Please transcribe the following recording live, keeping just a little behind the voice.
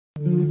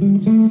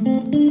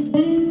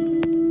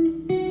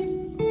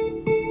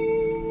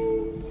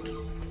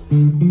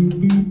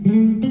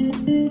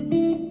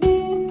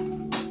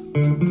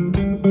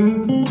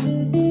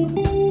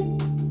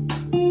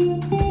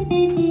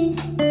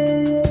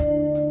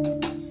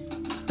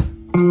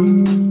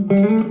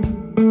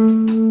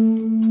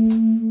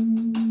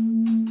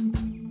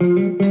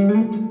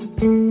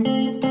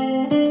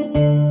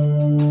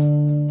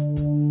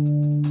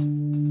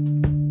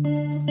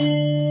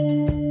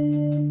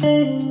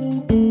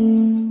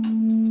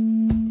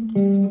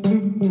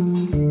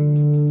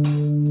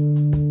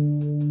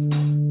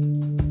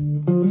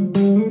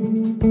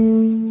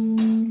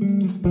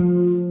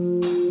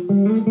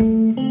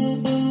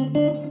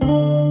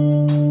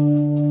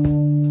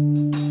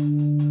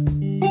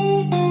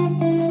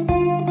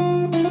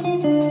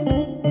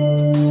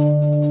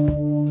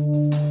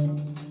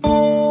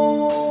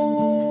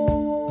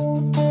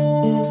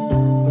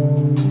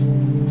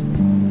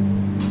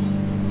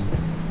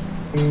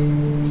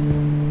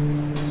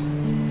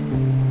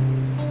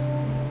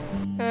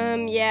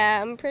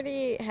Yeah, I'm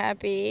pretty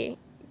happy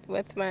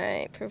with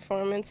my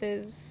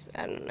performances.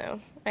 I don't know.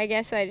 I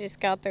guess I just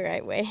got the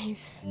right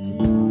waves.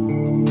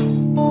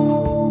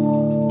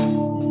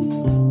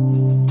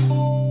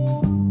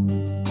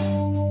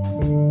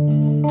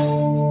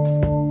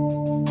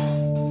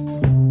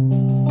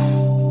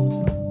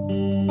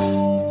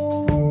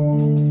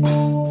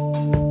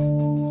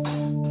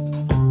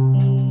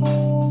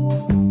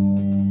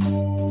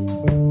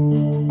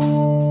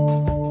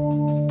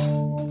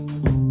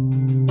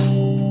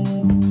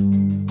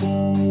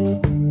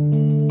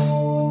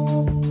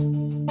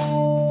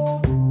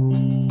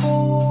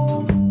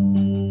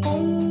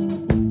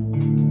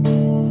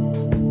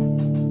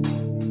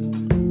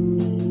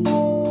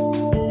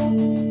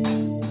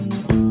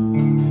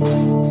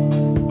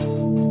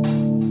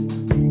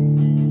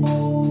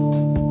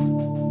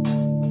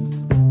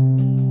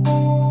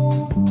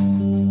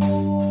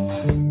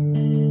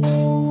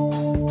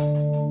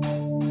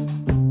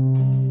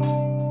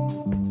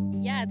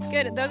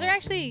 Those are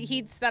actually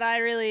heats that I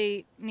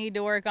really need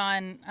to work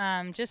on,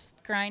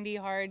 just grindy,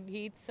 hard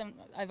heats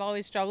I've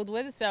always struggled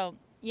with. So,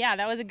 yeah,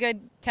 that was a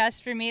good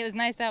test for me. It was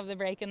nice to have the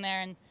break in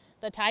there, and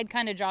the tide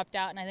kind of dropped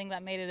out, and I think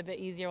that made it a bit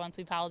easier once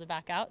we paddled it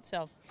back out.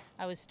 So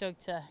I was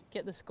stoked to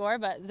get the score,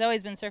 but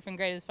Zoe's been surfing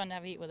great. It was fun to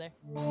have a heat with her.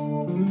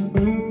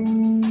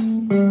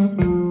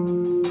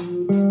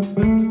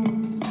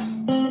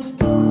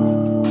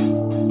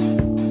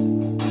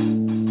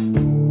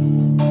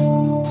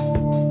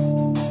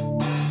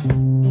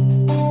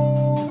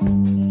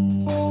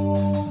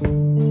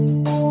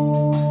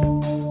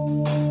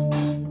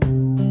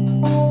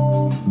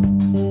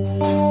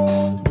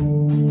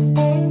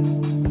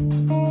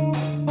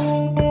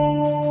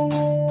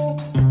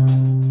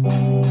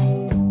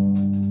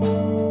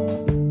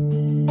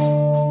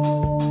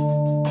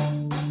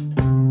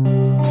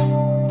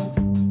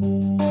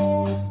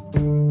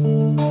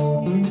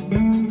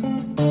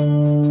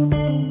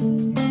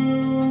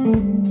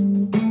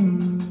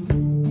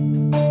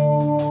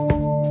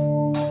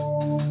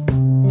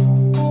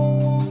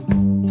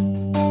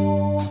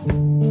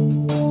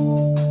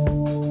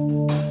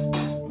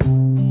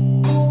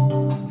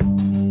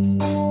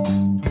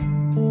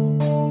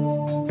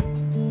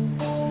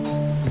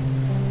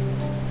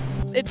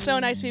 It's so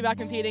nice to be back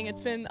competing.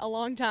 It's been a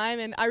long time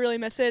and I really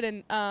miss it,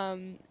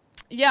 and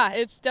yeah,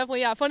 it's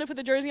definitely fun to put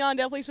the jersey on,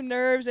 definitely some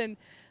nerves, and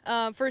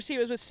first heat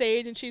was with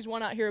Sage, and she's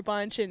won out here a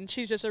bunch, and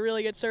she's just a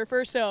really good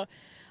surfer, so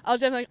I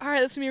was definitely like, all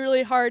right, this is going to be a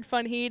really hard,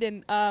 fun heat,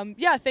 and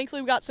yeah,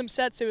 thankfully we got some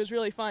sets. It was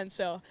really fun,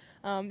 so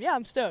yeah,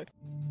 I'm stoked.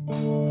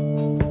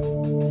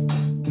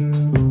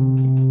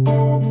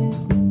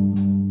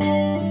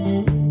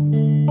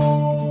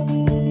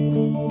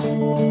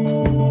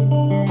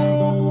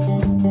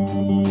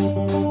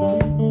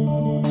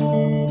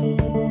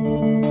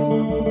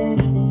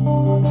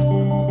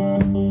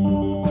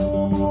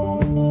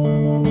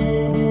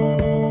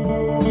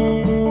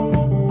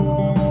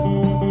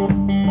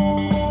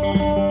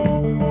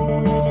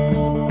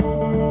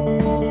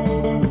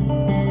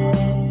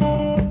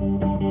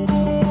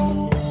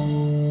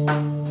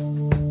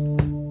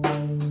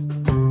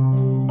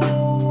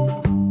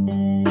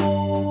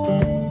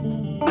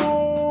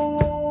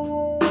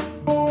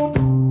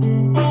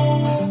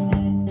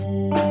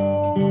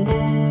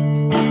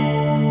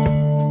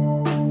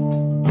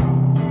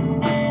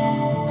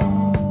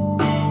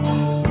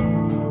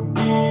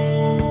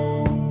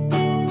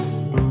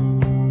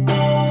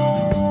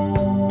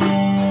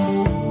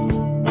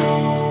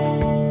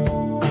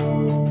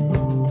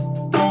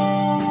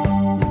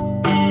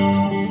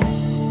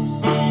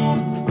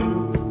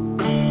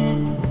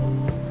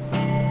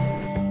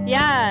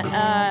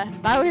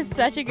 That was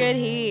such a good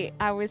heat.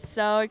 I was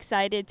so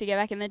excited to get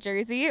back in the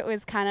jersey. It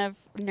was kind of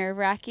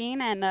nerve-wracking,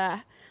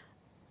 and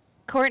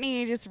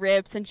Courtney just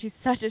rips, and she's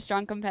such a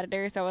strong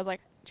competitor, so I was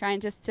like trying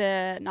just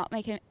to not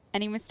make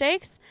any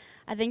mistakes.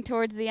 I think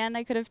towards the end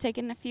I could have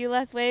taken a few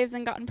less waves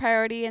and gotten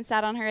priority and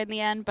sat on her in the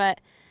end, but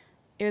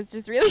it was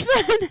just really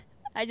fun.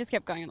 I just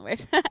kept going on the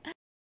waves.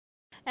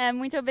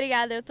 Muito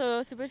obrigada, eu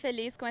tô super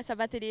feliz com essa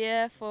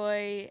bateria,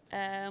 foi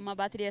uma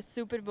bateria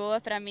super boa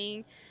para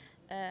mim.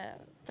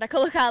 Para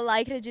colocar a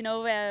lycra de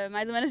novo é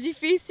mais ou menos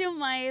difícil,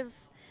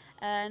 mas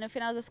no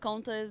final das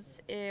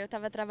contas eu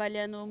estava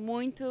trabalhando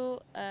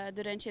muito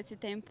durante esse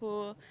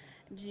tempo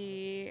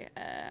de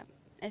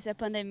essa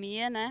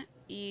pandemia, né?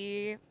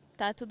 E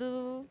tá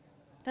tudo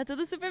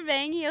super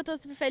bem e eu tô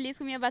super feliz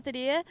com minha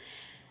bateria.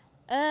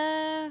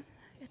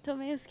 Eu tô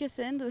meio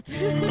esquecendo.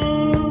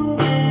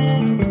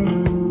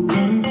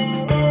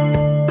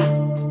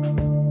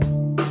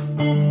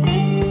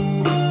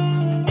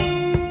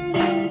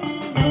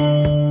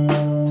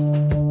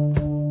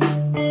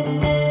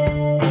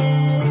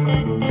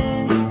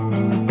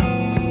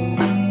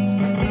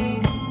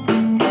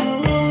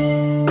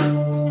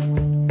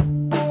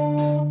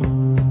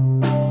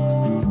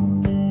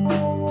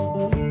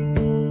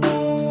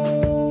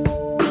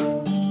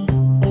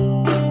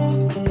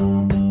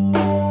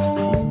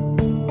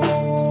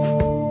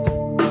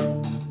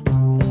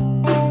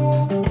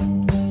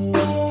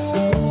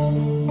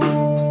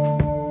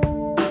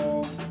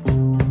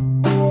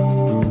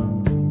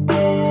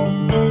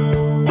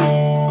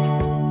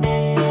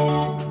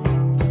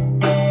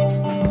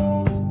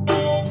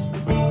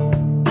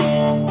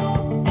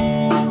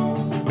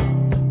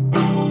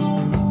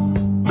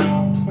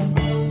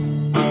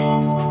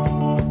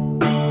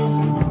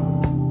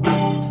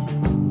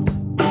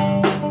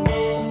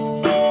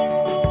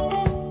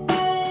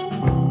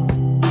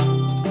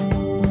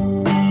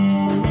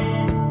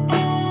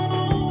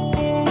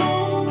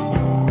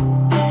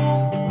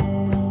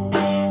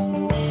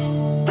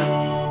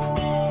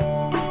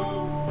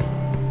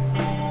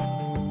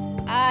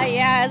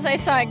 As I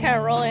saw it kind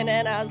of rolling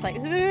in, I was like,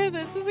 ooh,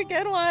 this is a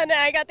good one. And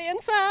I got the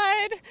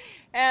inside.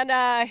 And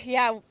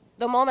yeah,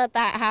 the moment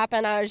that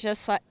happened, I was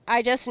just like,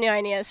 I just knew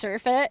I needed to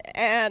surf it.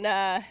 And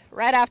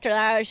right after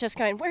that, I was just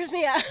going, where's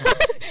Meah?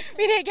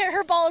 We need to get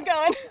her ball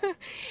going.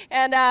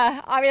 And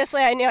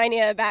obviously, I knew I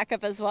needed a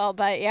backup as well.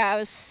 But yeah, it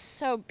was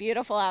so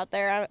beautiful out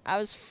there. I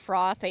was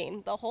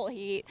frothing the whole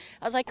heat.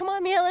 I was like, come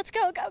on, Meah, let's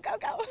go, go, go,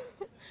 go.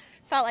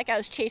 Felt like I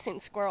was chasing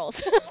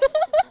squirrels.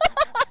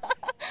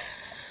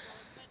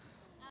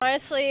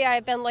 Honestly,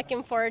 I've been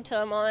looking forward to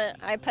the moment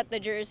I put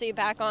the jersey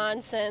back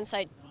on since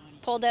I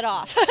pulled it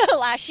off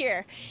last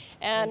year.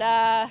 And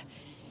yeah,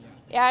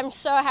 I'm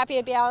so happy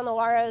to be out on the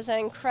water. It was an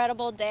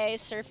incredible day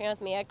surfing with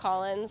Meah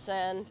Collins.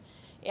 And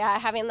yeah,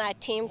 having that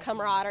team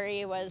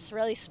camaraderie was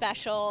really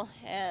special.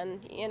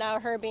 And, you know,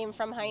 her being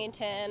from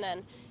Huntington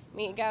and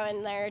me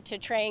going there to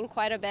train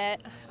quite a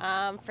bit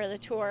for the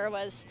tour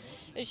was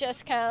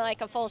just kind of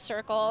like a full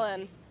circle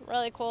and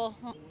really cool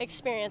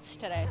experience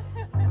today.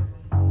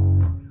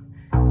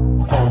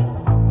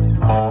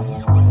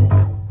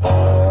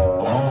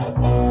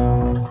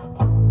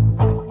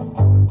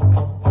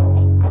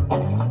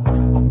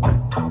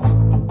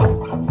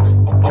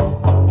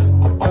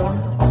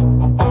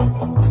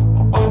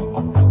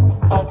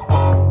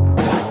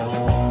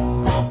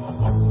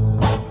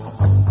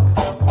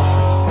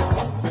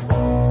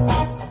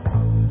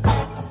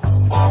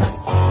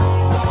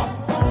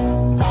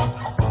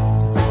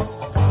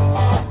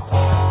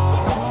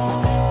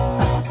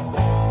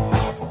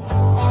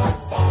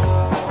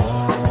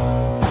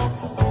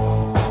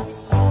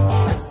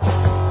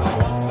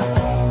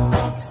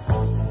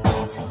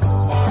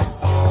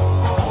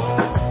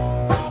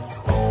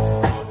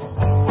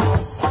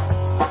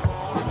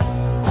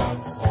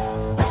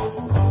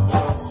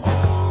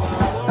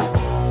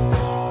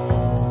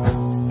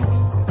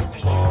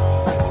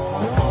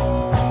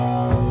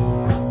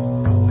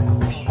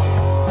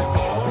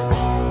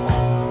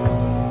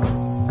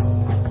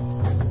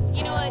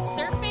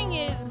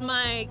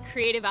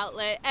 Creative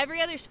outlet.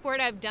 Every other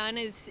sport I've done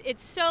it's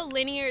so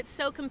linear, it's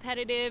so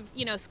competitive,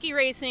 you know, ski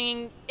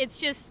racing, it's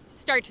just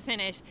start to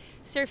finish.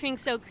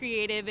 Surfing's so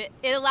creative. It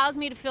allows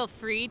me to feel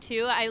free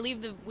too. I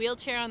leave the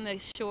wheelchair on the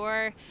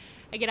shore,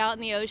 I get out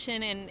in the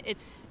ocean, and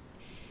it's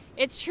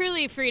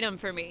truly freedom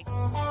for me.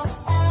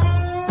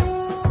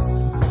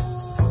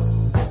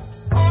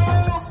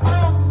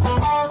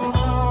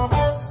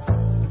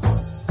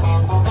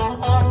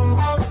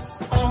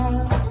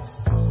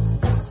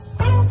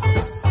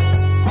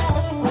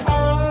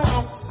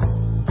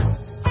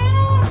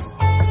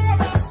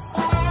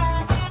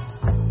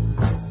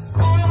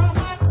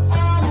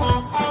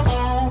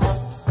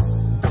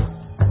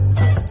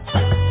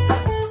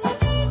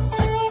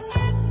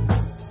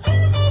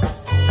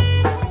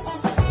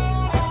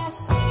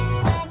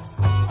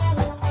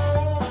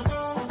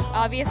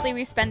 Obviously,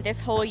 we spent this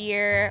whole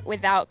year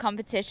without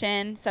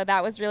competition, so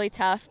that was really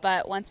tough.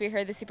 But once we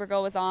heard the Super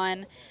Bowl was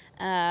on,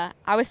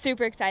 I was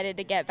super excited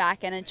to get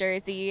back in a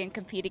jersey and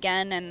compete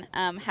again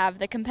and have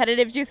the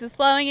competitive juices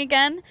flowing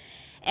again.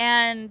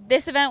 And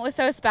this event was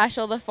so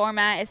special. The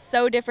format is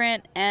so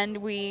different, and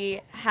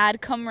we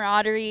had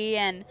camaraderie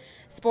and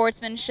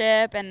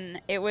sportsmanship, and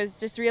it was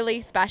just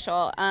really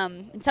special.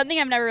 It's something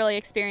I've never really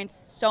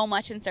experienced so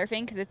much in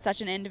surfing because it's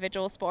such an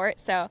individual sport.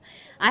 So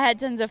I had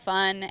tons of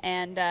fun,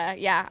 and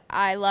yeah,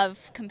 I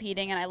love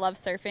competing and I love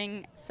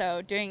surfing.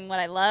 So doing what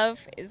I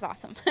love is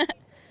awesome.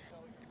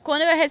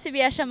 Quando eu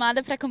recebi a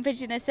chamada para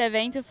competir nesse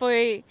evento,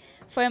 foi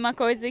uma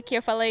coisa que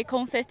eu falei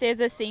com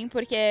certeza sim,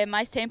 porque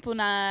mais tempo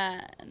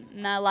na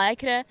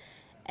lycra,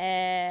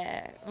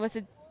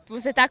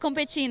 você tá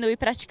competindo e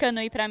praticando,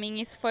 e para mim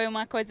isso foi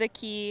uma coisa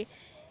que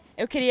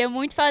eu queria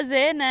muito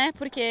fazer, né?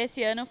 Porque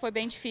esse ano foi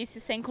bem difícil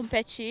sem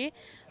competir,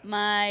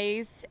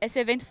 mas esse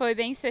evento foi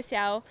bem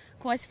especial,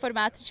 com esse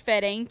formato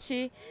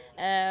diferente.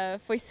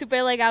 Foi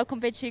super legal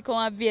competir com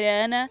a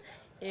Birana.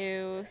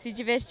 Eu se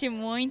diverti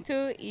muito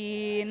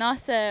e,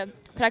 nossa,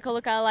 para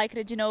colocar a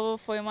lycra de novo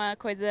foi uma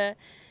coisa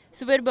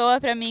super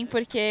boa para mim,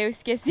 porque eu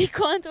esqueci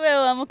quanto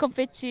eu amo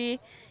competir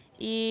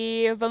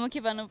e vamos que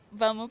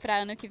vamos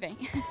para ano que vem.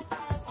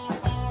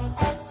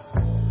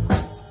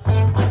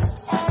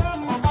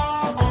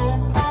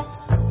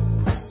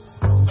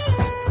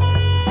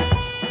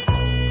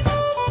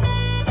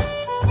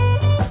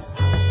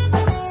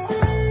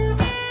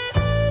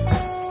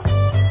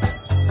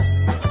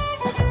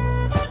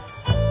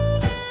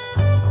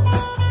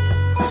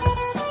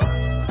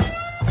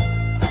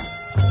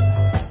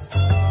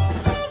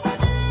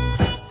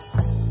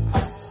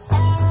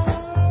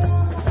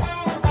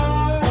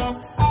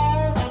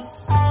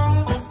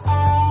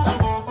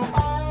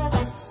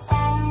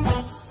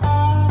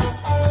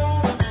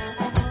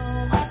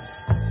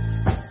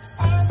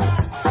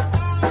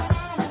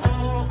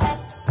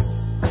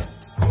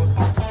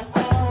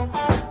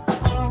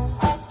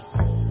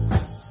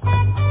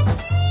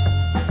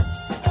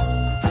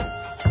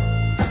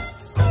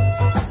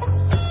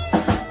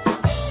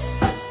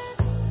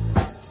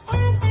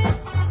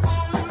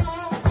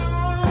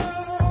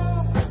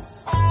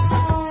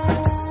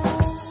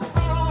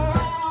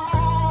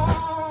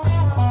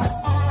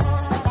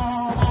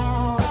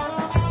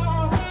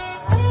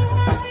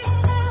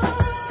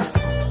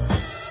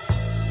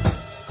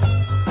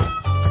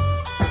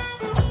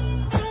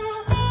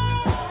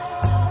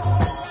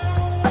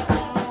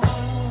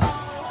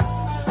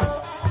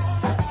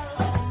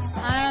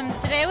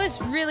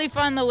 Really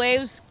fun. The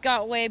waves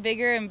got way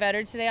bigger and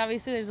better today.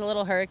 Obviously there's a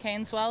little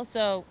hurricane swell,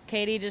 so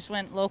Caity just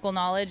went local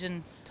knowledge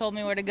and told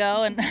me where to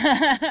go and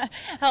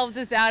helped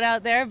us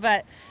out there,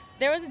 but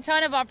there was a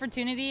ton of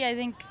opportunity. I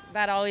think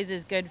that always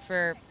is good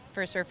for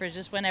surfers,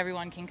 just when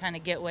everyone can kind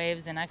of get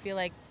waves, and I feel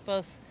like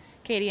both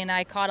Caity and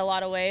I caught a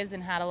lot of waves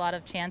and had a lot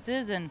of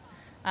chances, and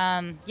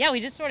yeah, we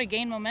just sort of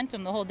gained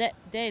momentum the whole day,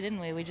 didn't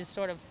we? We just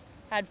sort of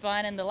had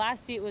fun, and the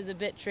last heat was a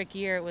bit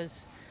trickier. It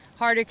was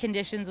harder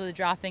conditions with a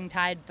dropping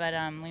tide, but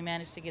we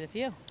managed to get a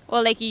few.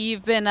 Well, Lakey,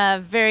 you've been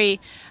very,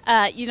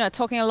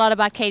 talking a lot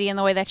about Caity and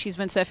the way that she's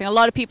been surfing. A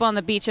lot of people on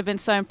the beach have been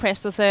so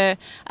impressed with her.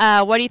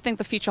 What do you think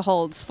the future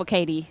holds for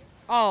Caity?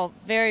 Oh,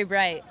 very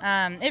bright.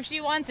 If she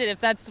wants it, if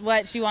that's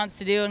what she wants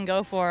to do and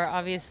go for,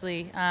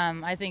 obviously.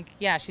 I think,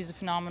 yeah, she's a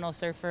phenomenal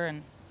surfer,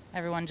 and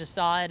everyone just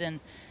saw it,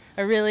 and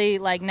a really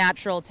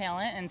natural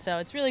talent, and so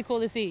it's really cool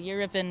to see. You're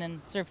ripping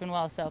and surfing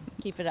well, so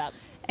keep it up.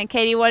 And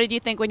Caity, what did you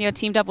think when you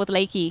teamed up with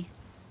Lakey?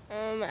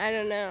 I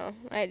don't know.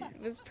 I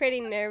was pretty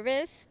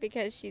nervous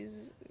because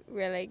she's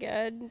really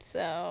good,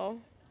 so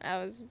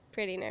I was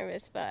pretty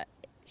nervous, but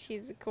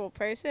she's a cool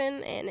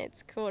person, and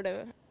it's cool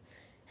to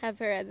have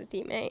her as a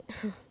teammate.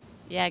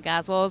 Yeah,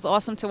 guys. Well, it was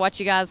awesome to watch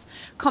you guys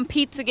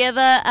compete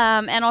together,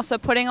 and also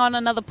putting on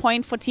another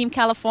point for Team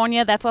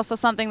California. That's also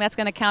something that's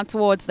going to count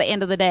towards the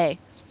end of the day.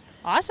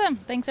 Awesome.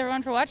 Thanks,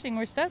 everyone, for watching.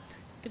 We're stoked.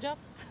 Good job.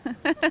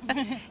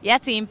 Yeah,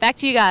 team. Back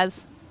to you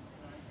guys.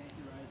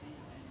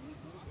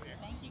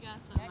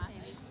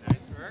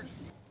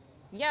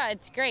 Yeah,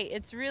 it's great.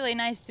 It's really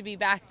nice to be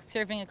back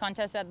surfing a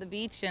contest at the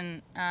beach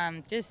and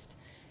just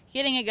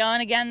getting it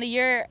going again. The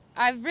year,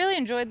 I've really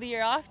enjoyed the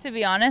year off, to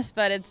be honest,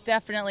 but it's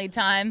definitely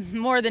time,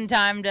 more than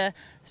time, to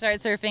start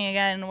surfing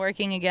again and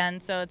working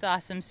again. So it's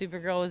awesome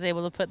Supergirl was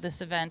able to put this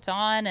event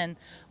on, and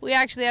we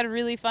actually had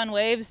really fun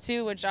waves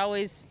too, which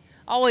always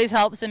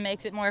helps and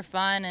makes it more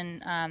fun,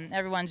 and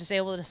everyone's just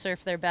able to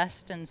surf their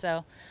best. And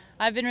so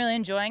I've been really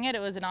enjoying it.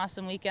 It was an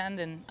awesome weekend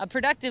and a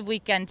productive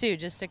weekend too,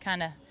 just to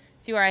kind of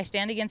see where I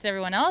stand against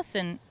everyone else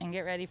and get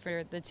ready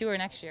for the tour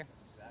next year.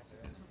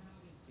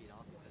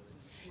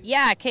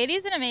 Yeah,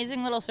 Caity's an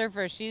amazing little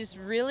surfer. She's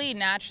really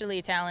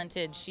naturally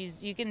talented.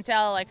 You can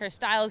tell her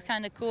style is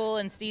kind of cool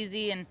and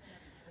steezy, and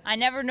I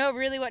never know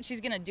really what she's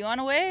gonna do on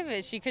a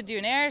wave. She could do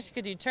an air, she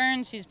could do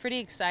turns. She's pretty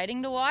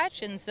exciting to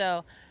watch, and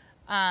so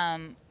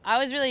I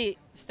was really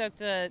stoked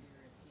to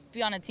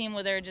be on a team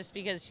with her just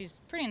because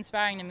she's pretty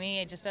inspiring to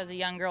me just as a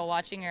young girl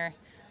watching her.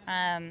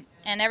 And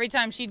every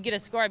time she'd get a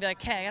score, I'd be like,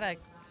 hey,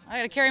 I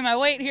gotta carry my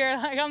weight here,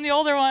 I'm the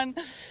older one.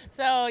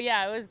 So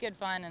yeah, it was good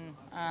fun,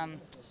 and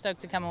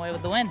stoked to come away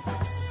with the win.